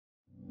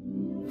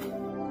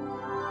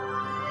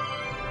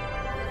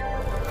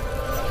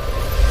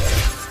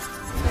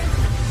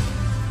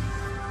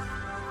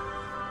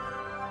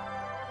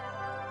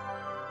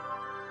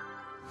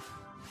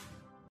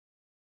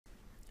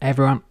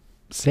everyone,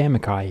 Sam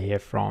Mackay here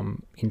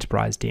from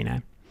Enterprise DNA.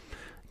 I'm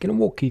going to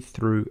walk you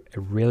through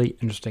a really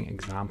interesting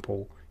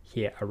example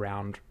here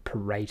around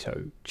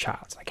Pareto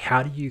charts. Like,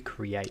 how do you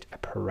create a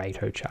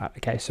Pareto chart?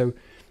 Okay, so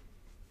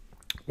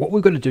what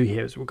we've got to do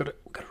here is we've got to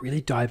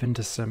really dive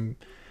into some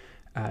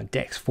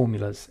DAX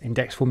formulas and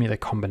DAX formula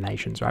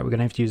combinations, right? We're going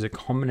to have to use a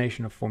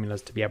combination of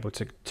formulas to be able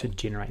to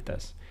generate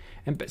this.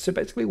 So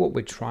basically what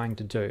we're trying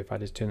to do, if I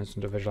just turn this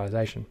into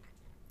visualization,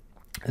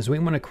 is we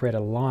want to create a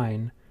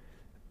line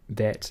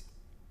that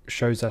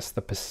shows us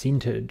the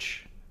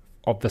percentage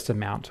of this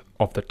amount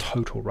of the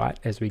total, right,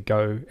 as we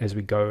go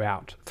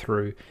out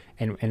through,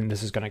 and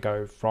this is going to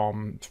go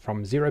from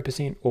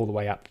 0% all the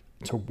way up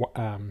to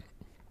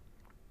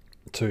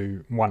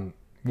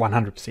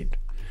 100%.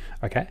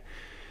 Okay,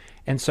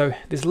 and so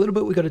there's a little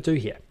bit we got to do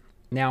here.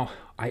 Now,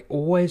 I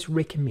always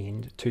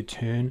recommend to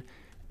turn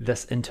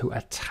this into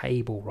a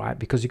table, right?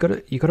 Because you got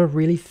to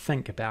really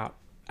think about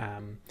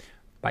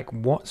like,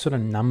 what sort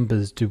of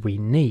numbers do we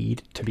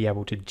need to be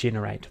able to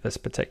generate this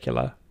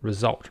particular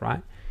result,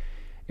 right?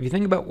 If you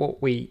think about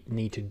what we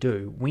need to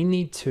do, we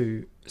need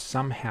to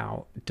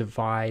somehow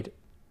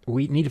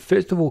we need to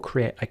first of all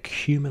create a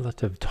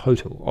cumulative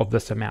total of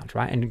this amount,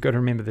 right? And you've got to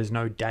remember, there's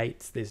no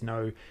dates, there's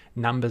no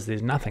numbers,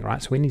 there's nothing,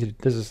 right? So we need to,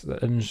 this is an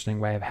interesting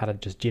way of how to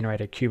just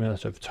generate a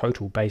cumulative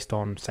total based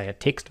on, say, a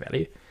text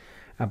value.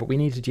 But we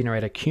need to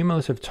generate a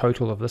cumulative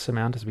total of this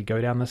amount as we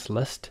go down this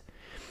list.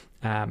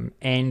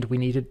 And we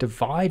need to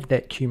divide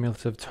that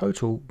cumulative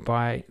total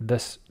by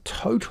this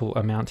total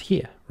amount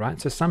here,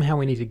 right? So somehow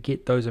we need to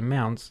get those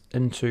amounts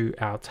into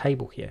our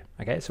table here,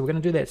 okay? So we're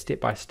going to do that step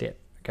by step,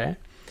 okay?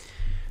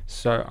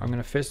 So I'm going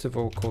to first of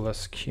all call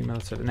this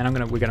cumulative, and then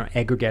we're going to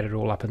aggregate it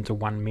all up into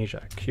one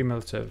measure.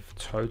 Cumulative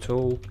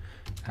total,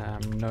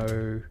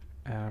 no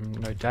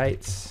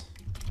dates,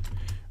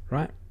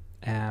 right?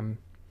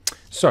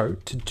 So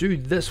to do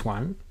this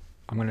one,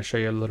 I'm going to show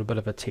you a little bit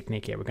of a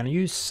technique here. We're going to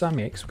use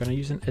SumX, we're going to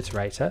use an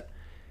iterator.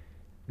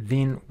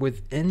 Then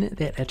within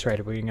that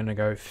iterator, we're going to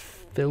go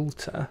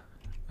filter,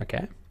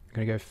 okay? We're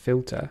going to go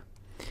filter.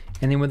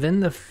 And then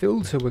within the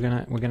filter, we're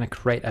going to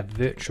create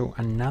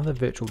another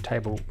virtual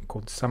table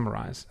called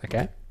summarize,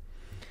 okay?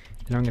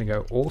 And I'm going to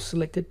go all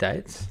selected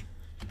dates.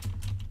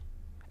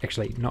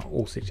 Actually, not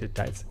all selected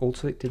dates, all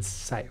selected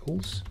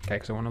sales, okay?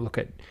 Because I want to look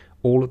at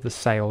all of the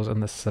sales in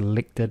the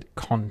selected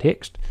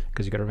context,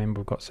 because you've got to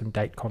remember we've got some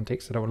date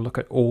context, that I want to look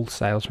at all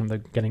sales from the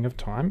beginning of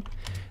time.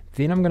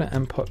 Then I'm going to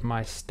input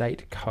my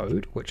state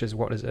code, which is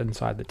what is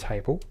inside the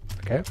table,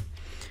 okay?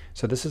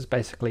 So this is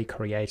basically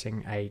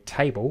creating a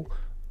table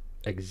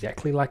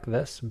exactly like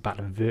this, but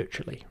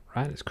virtually,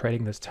 right? It's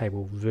creating this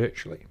table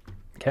virtually,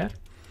 okay?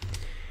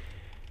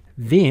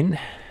 Then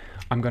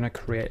I'm going to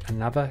create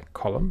another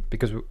column,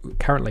 because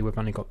currently we've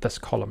only got this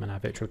column in our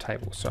virtual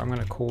table. So I'm going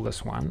to call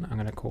this one,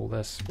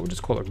 we'll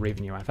just call it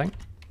revenue, I think,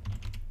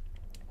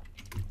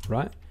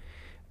 right?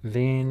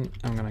 Then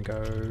I'm going to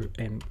go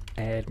and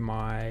add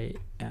my,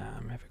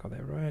 have I got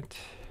that right?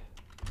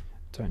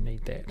 Don't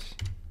need that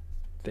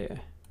there.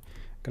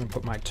 I'm going to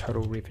put my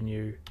total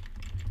revenue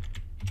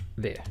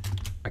there.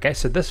 Okay,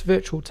 so this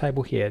virtual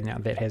table here, now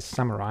that has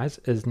summarize,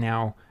 is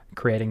now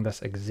creating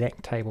this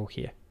exact table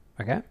here,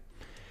 okay?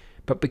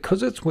 But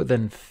because it's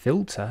within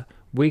filter,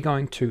 we're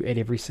going to, at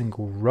every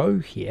single row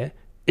here,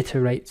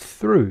 iterate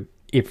through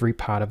every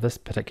part of this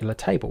particular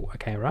table,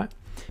 okay, right?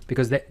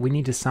 Because that we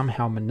need to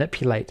somehow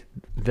manipulate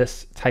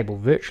this table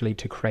virtually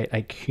to create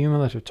a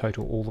cumulative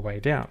total all the way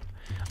down,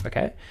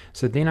 okay?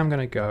 So then I'm going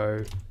to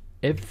go,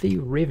 if the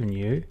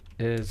revenue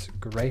is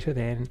greater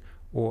than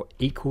or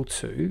equal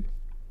to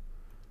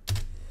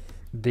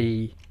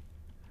the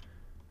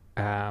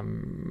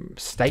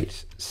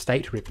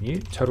state revenue,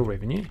 total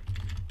revenue.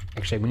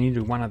 Actually, we need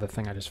to do one other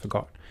thing I just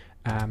forgot.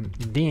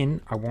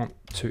 Then I want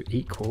to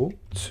equal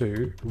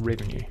to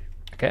revenue,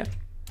 okay?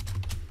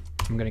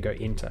 I'm going to go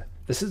enter.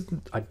 This is,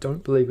 I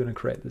don't believe we're going to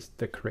create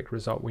the correct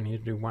result. We need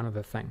to do one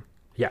other thing.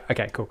 Yeah,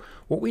 okay, cool.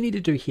 What we need to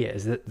do here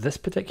is that this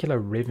particular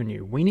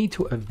revenue, we need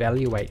to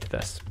evaluate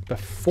this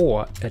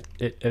before it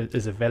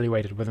is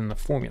evaluated within the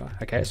formula,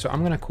 okay? So I'm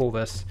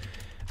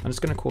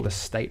just going to call this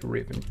state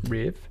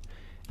rev,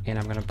 and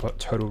I'm going to put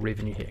total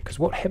revenue here, because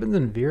what happens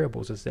in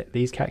variables is that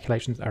these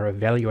calculations are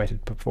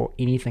evaluated before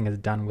anything is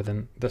done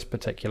within this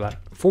particular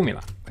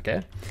formula,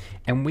 okay?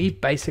 And we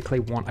basically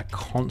want a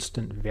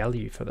constant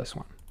value for this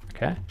one,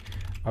 okay?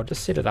 I'll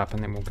just set it up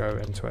and then we'll go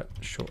into it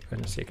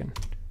in a second.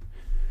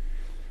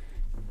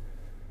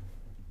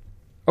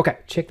 Okay,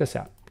 check this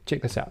out.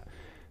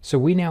 So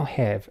we now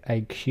have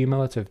a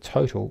cumulative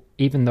total,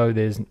 even though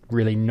there's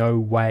really no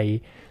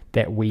way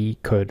that we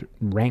could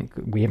rank.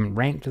 We haven't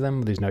ranked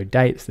them, there's no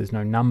dates, there's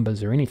no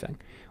numbers or anything.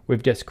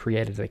 We've just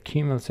created a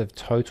cumulative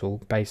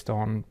total based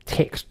on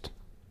text,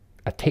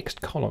 a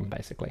text column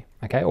basically,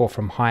 okay, or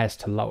from highest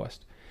to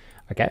lowest,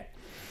 okay?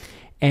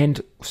 And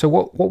so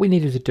what we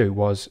needed to do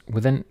was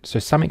so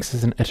SumX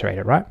is an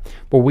iterator, right?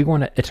 Well, we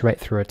want to iterate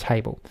through a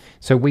table.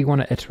 So we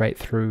want to iterate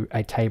through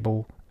a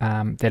table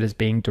that is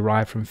being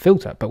derived from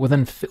filter. But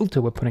within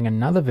filter, we're putting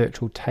another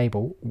virtual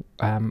table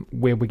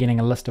where we're getting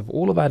a list of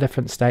all of our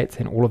different states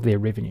and all of their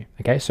revenue.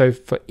 Okay, so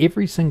for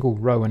every single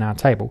row in our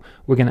table,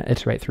 we're going to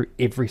iterate through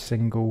every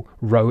single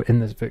row in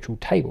this virtual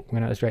table. We're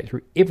going to iterate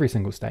through every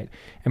single state,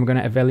 and we're going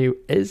to evaluate,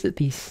 is it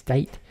the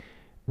state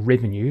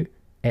revenue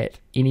at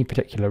any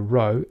particular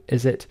row,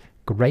 is it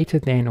greater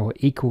than or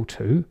equal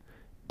to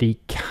the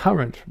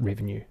current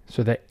revenue,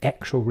 so the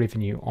actual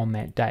revenue on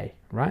that day,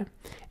 right?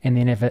 And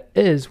then if it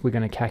is, we're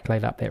going to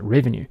calculate up that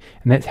revenue,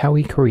 and that's how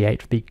we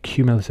create the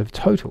cumulative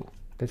total.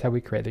 That's how we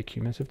create the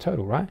cumulative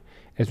total, right?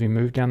 As we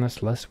move down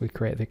this list, we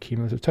create the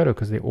cumulative total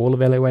because they're all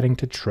evaluating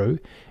to true,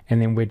 and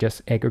then we're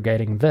just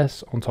aggregating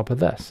this on top of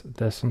this,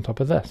 this on top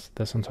of this,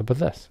 this on top of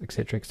this,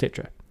 etc.,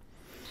 etc.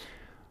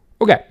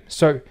 Okay,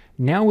 so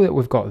now that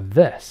we've got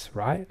this,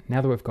 right?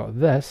 Now that we've got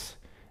this,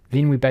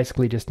 then we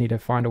basically just need to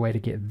find a way to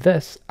get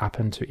this up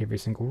into every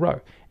single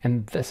row.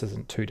 And this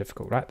isn't too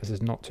difficult, right? This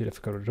is not too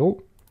difficult at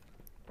all.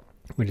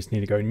 We just need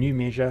to go new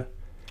measure,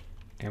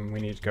 and we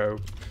need to go,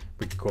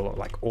 we could call it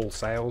like all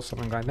sales,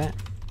 something like that.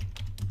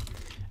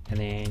 And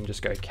then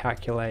just go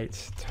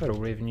calculate total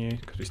revenue,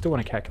 because we still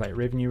want to calculate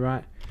revenue,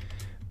 right?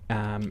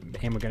 And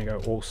we're going to go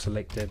all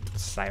selected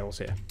sales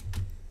here.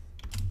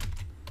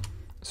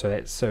 So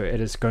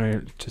it is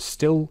going to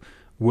still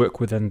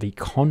work within the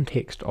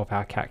context of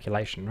our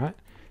calculation, right?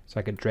 So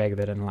I could drag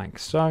that in like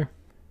so,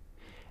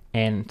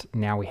 and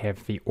now we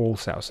have the all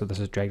sales. So this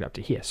is dragged up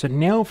to here. So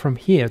now from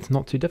here, it's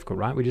not too difficult,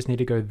 right? We just need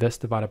to go this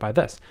divided by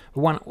this.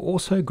 But one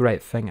also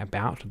great thing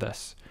about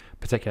this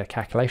particular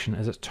calculation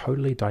is it's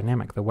totally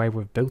dynamic, the way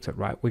we've built it,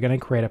 right? We're going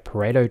to create a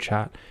Pareto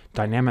chart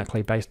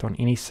dynamically based on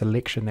any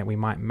selection that we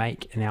might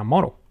make in our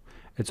model.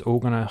 It's all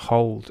going to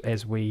hold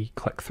as we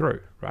click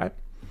through, right?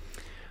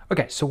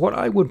 Okay, so what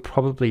I would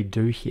probably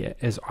do here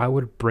is I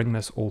would bring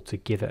this all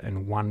together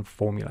in one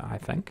formula, I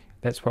think.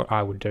 That's what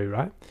I would do,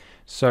 right?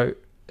 So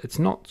it's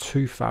not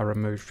too far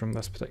removed from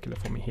this particular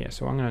formula here.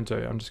 So what I'm going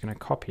to do, I'm just going to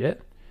copy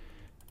it.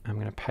 I'm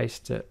going to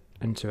paste it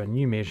into a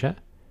new measure,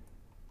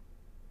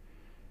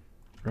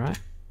 right?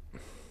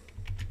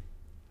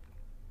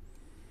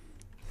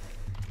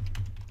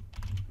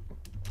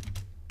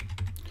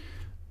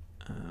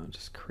 I'll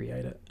just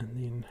create it and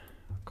then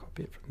I'll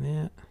copy it from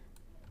there.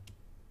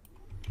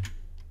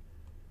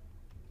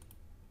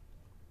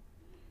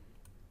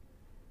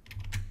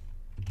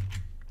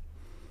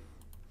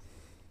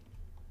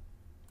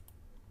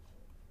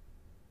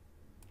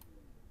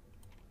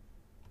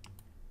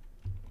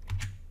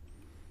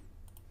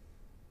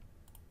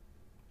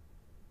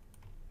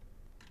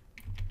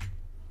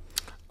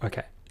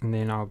 Okay, and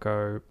then I'll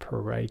go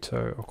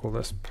Pareto, I'll call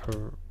this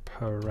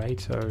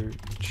Pareto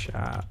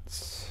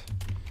Charts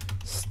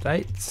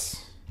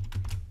States.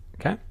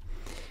 Okay,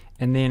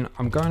 and then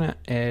I'm going to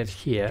add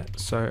here,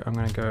 so I'm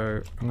going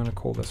to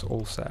call this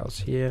all sales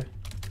here,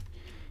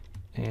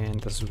 and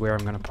this is where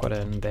I'm going to put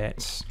in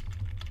that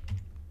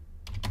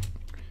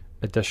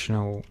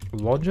additional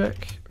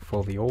logic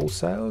for the all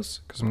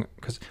sales,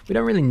 because we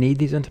don't really need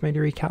these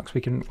intermediary calcs.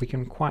 We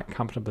can quite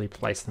comfortably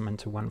place them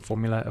into one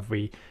formula if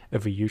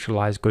we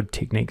utilize good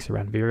techniques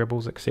around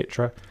variables,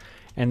 etc.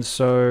 And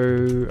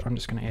so I'm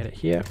just going to add it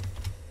here,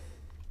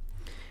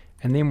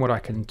 and then what I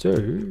can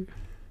do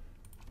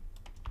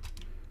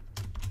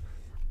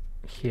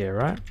here,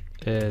 right,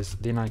 is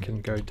then I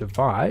can go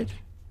divide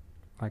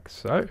like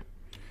so,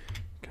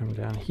 come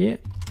down here,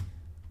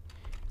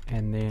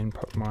 and then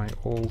put my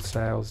all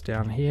sales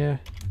down here.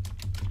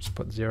 Just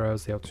put 0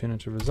 as the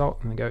alternative result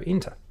and then go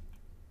enter.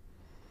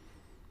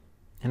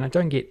 And I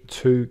don't get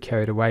too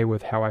carried away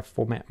with how I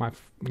format my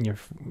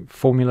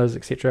formulas,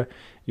 etc.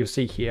 You'll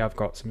see here I've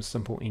got some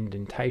simple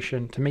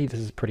indentation. To me, this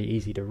is pretty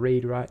easy to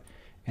read, right?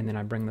 And then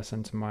I bring this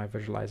into my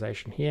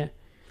visualization here,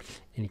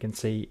 and you can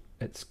see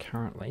it's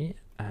currently,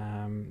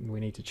 we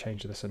need to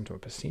change this into a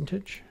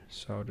percentage.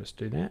 So I'll just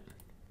do that.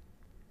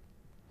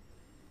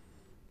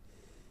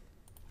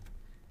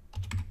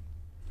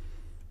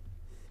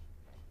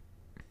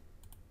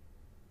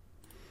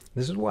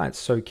 This is why it's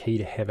so key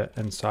to have it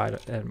inside,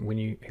 when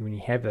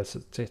you have this,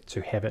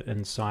 to have it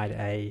inside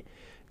a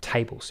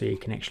table so you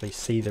can actually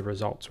see the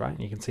results, right? And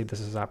you can see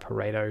this is our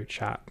Pareto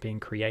chart being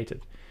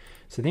created.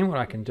 So then what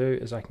I can do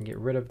is I can get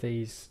rid of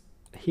these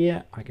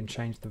here. I can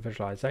change the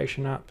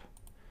visualization up,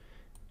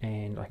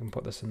 and I can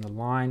put this in the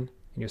line,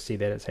 and you'll see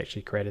that it's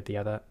actually created the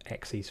other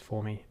axes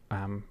for me,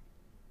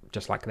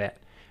 just like that.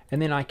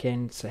 And then I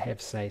can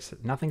have, say,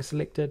 nothing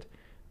selected,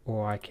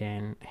 or I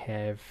can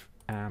have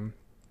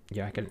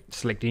I can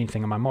select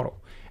anything in my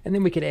model, and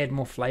then we could add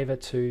more flavor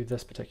to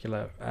this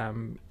particular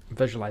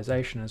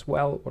visualization as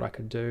well. What I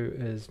could do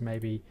is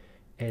maybe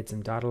add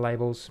some data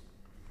labels.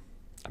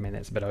 I mean,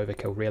 that's a bit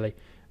overkill really,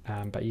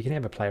 but you can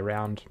have a play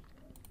around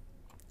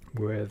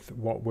with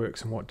what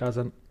works and what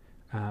doesn't,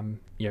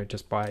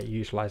 just by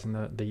utilizing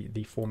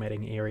the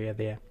formatting area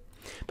there.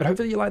 But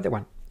hopefully you like that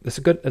one. It's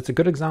a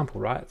good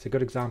example, right? It's a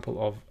good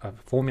example of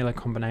formula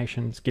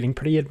combinations, getting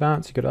pretty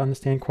advanced. You've got to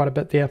understand quite a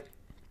bit there,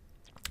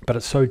 but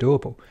it's so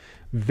doable.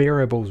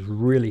 Variables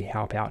really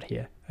help out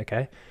here,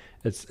 okay?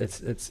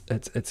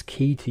 It's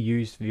key to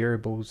use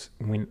variables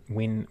when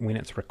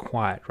it's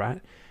required,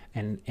 right?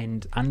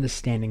 And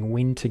understanding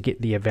when to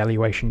get the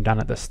evaluation done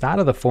at the start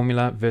of the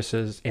formula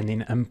versus, and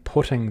then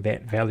inputting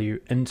that value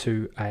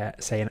into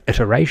say an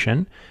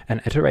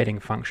iterating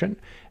function.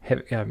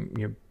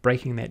 You're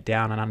breaking that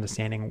down and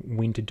understanding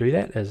when to do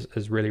that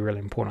is really, really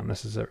important.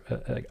 This is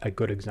a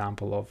good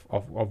example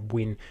of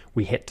when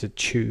we had to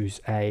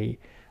choose a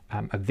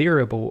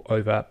variable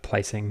over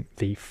placing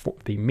the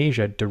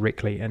measure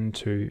directly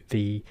into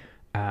the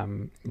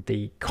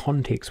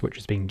context which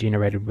is being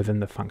generated within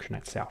the function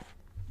itself.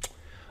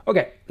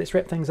 Okay, let's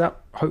wrap things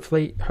up.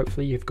 Hopefully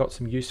you've got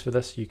some use for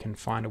this. You can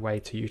find a way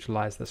to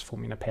utilize this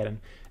formula pattern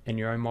in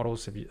your own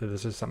models if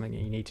this is something that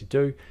you need to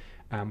do.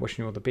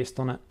 Wishing you all the best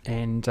on it.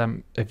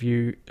 And if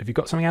you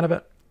got something out of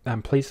it,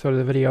 please throw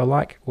the video a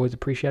like. Always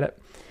appreciate it.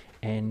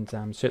 And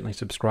certainly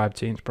subscribe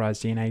to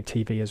Enterprise DNA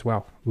TV as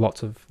well.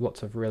 Lots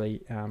of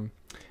really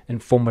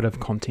informative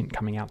content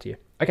coming out to you.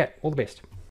 Okay, all the best.